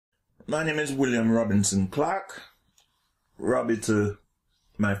My name is William Robinson Clarke, Robbie to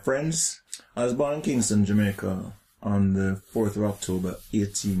my friends. I was born in Kingston, Jamaica on the 4th of October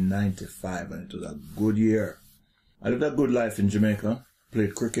 1895, and it was a good year. I lived a good life in Jamaica,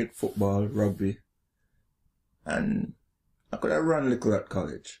 played cricket, football, rugby, and I could have run little at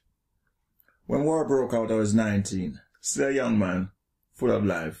college. When war broke out, I was 19, still a young man, full of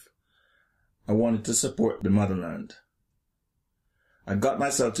life. I wanted to support the motherland. I got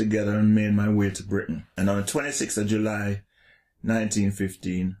myself together and made my way to Britain. And on the 26th of July,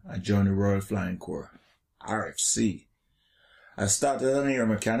 1915, I joined the Royal Flying Corps, RFC. I started as an air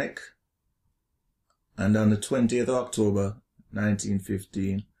mechanic, and on the 20th of October,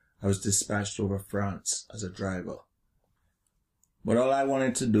 1915, I was dispatched over France as a driver. But all I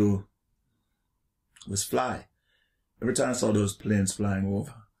wanted to do was fly. Every time I saw those planes flying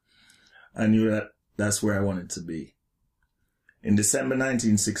over, I knew that that's where I wanted to be. In December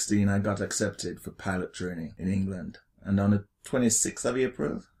 1916, I got accepted for pilot training in England. And on the 26th of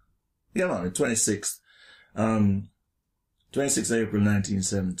April, the 26th of April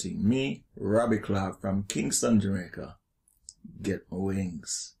 1917, me, Robbie Clarke from Kingston, Jamaica, get my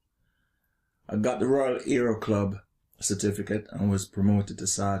wings. I got the Royal Aero Club certificate and was promoted to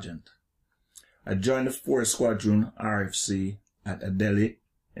sergeant. I joined the 4th Squadron RFC at Adélie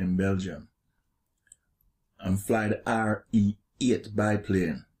in Belgium and fly the RE-8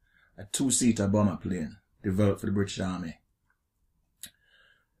 biplane, a two-seater bomber plane developed for the British Army.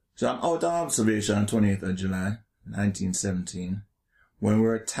 So I'm out on observation on 28th of July, 1917, when we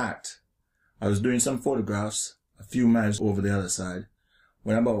were attacked. I was doing some photographs a few miles over the other side,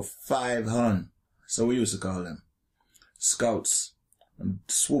 when about 5 Hun, so we used to call them, scouts,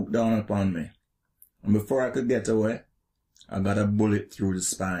 swooped down upon me. And before I could get away, I got a bullet through the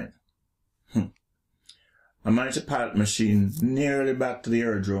spine. I managed to pilot the machine nearly back to the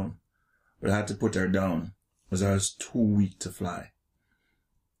aerodrome, but I had to put her down, as I was too weak to fly.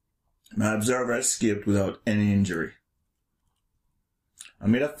 My observer escaped without any injury. I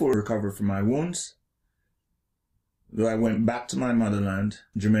made a full recovery from my wounds, though I went back to my motherland,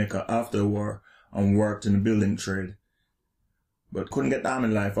 Jamaica, after the war and worked in the building trade, but couldn't get army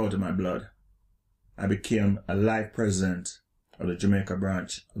life out of my blood. I became a life president of the Jamaica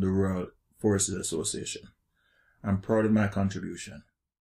branch of the Royal Forces Association. I'm proud of my contribution.